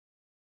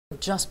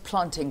just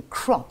planting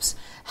crops,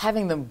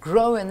 having them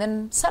grow and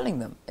then selling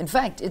them. In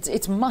fact,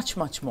 it's much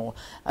more.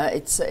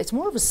 It's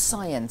more of a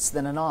science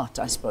than an art,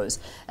 I suppose.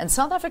 And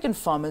South African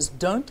farmers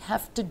don't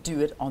have to do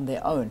it on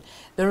their own.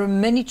 There are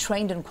many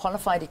trained and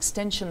qualified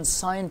extension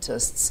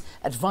scientists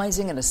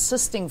advising and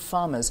assisting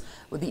farmers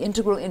with the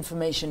integral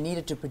information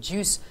needed to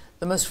produce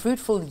the most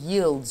fruitful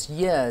yields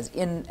year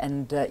in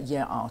and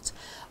year out,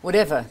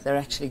 whatever they're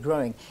actually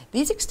growing.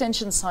 These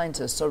extension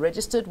scientists are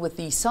registered with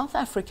the South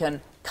African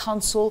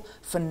Council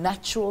for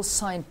Natural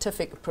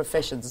Scientific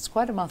Professions. It's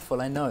quite a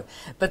mouthful, I know.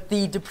 But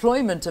the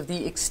deployment of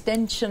the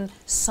extension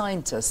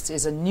scientists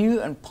is a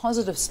new and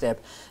positive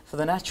step for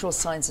the natural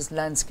sciences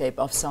landscape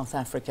of South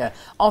Africa,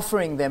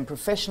 offering them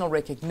professional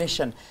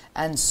recognition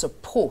and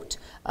support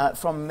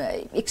from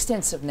an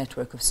extensive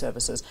network of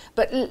services.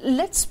 But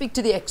let's speak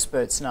to the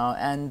experts now,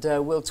 and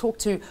we'll talk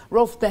to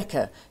Rolf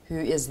Becker, who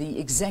is the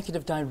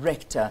Executive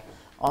Director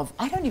of,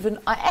 I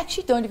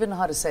actually don't even know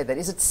how to say that.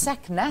 Is it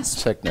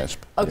SACNASP? SACNASP.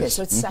 Okay, yes.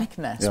 so it's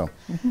SACNASP.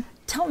 Yeah.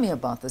 Tell me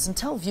about this and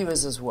tell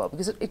viewers as well,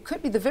 because it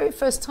could be the very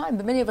first time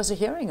that many of us are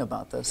hearing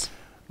about this.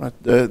 Right.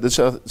 The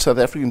South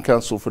African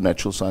Council for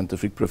Natural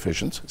Scientific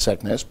Professions,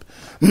 SACNASP,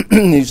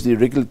 is the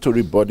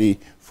regulatory body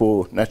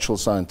for natural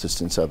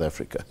scientists in South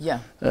Africa.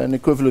 Yeah. An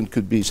equivalent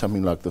could be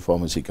something like the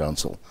Pharmacy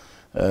Council,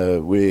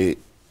 where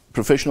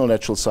professional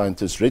natural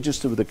scientists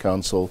register with the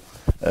council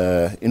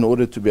in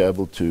order to be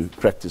able to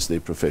practice their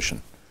profession.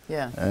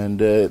 Yeah. And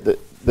the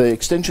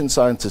extension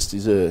scientist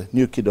is a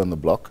new kid on the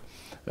block.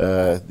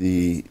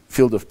 The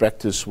field of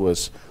practice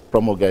was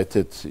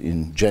promulgated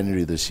in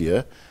January this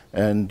year,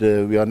 and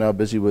we are now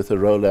busy with a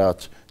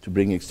rollout to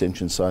bring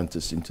extension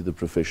scientists into the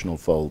professional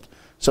fold,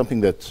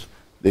 something that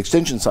the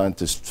extension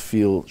scientists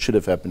feel should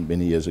have happened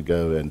many years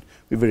ago, and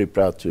we're very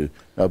proud to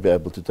now be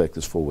able to take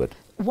this forward.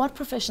 What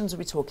professions are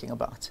we talking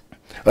about?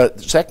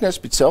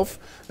 SACNASP itself,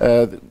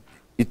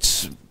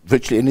 it's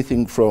virtually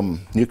anything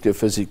from nuclear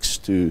physics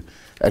to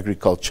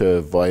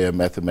agriculture via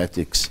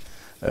mathematics,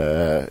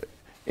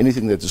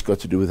 anything that has got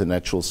to do with the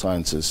natural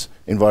sciences.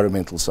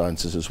 Environmental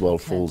sciences as well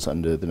falls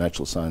under the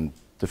Natural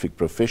Scientific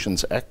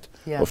Professions Act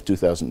of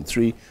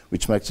 2003,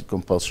 which makes it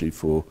compulsory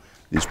for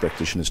these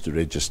practitioners to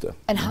register.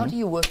 And how do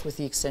you work with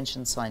the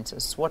extension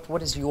scientists?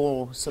 What is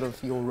your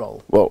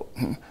role? Well,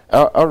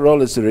 our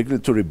role as the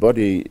regulatory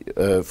body,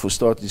 for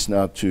start, is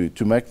now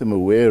to make them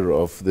aware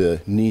of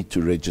the need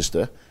to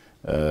register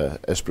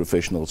as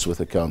professionals with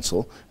the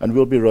council, and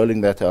we'll be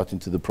rolling that out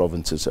into the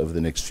provinces over the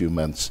next few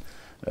months.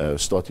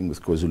 Starting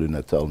with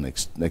KwaZulu-Natal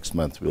next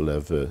month, we'll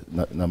have a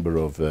number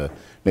of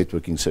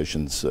networking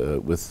sessions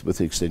with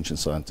the extension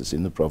scientists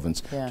in the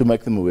province to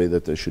make them aware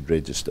that they should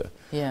register.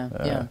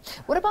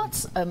 What about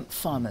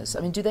farmers?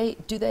 I mean, do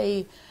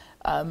they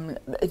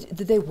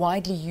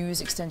widely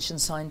use extension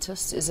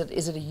scientists? Is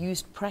it a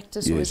used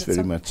practice? Yes, or is it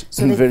very much.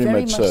 So very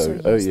much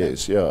so. Oh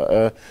yes,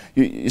 yeah.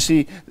 You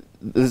see,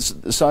 the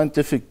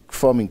scientific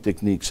farming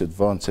techniques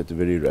advance at a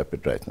very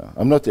rapid rate now.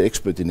 I'm not the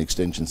expert in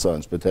extension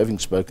science, but having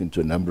spoken to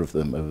a number of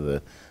them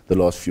over the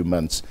last few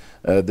months,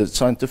 the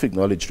scientific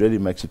knowledge really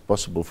makes it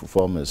possible for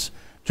farmers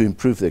to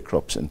improve their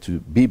crops and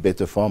to be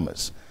better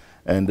farmers.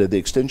 And the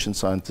extension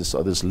scientists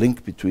are this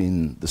link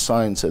between the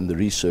science and the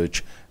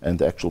research and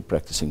the actual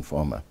practicing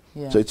farmer.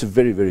 So it's a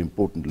very, very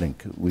important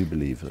link, we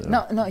believe.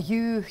 Now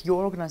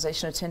your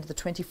organisation attended the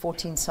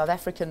 2014 South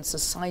African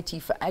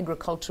Society for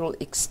Agricultural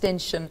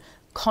Extension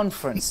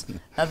Conference.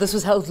 Now, this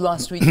was held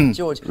last week in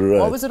George. Right.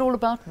 What was it all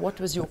about? What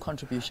was your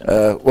contribution?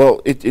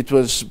 Well, it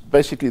was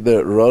basically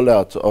the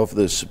rollout of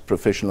this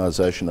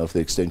professionalization of the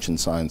extension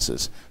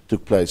sciences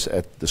took place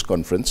at this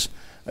conference.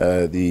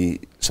 The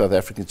South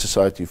African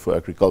Society for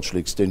Agricultural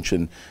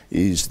Extension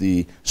is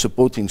the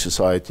supporting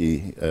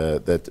society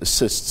that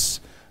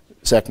assists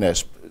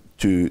SACNASP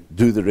to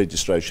do the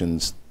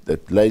registrations,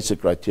 that lays the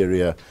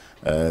criteria,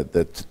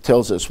 that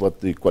tells us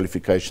what the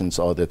qualifications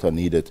are that are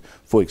needed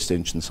for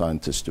extension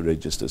scientists to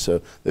register.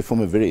 So they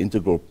form a very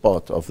integral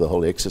part of the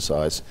whole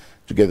exercise,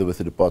 together with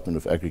the Department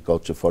of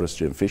Agriculture,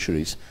 Forestry and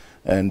Fisheries.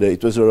 And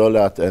it was a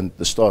rollout and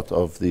the start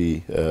of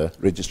the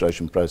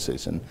registration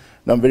process. And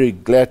I'm very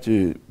glad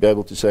to be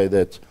able to say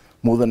that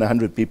more than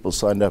 100 people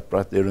signed up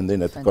right there and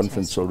then at the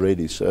conference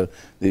already. So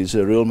there's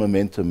a real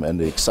momentum and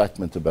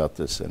excitement about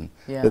this, and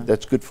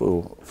that's good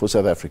for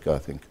South Africa, I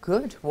think.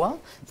 Good.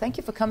 Well, thank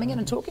you for coming in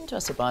and talking to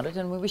us about it,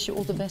 and we wish you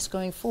all the best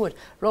going forward.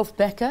 Rolf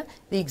Becker,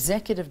 the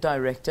Executive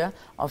Director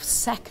of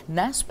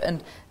SACNASP,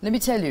 and let me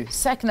tell you,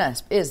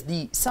 SACNASP is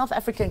the South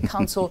African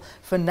Council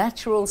for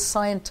Natural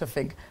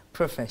Scientific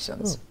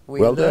Professions.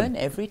 We learn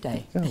every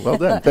day. Well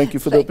done. Thank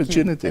you for the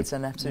opportunity. It's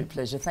an absolute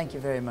pleasure. Thank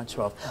you very much,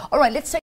 Rolf. All right, let's take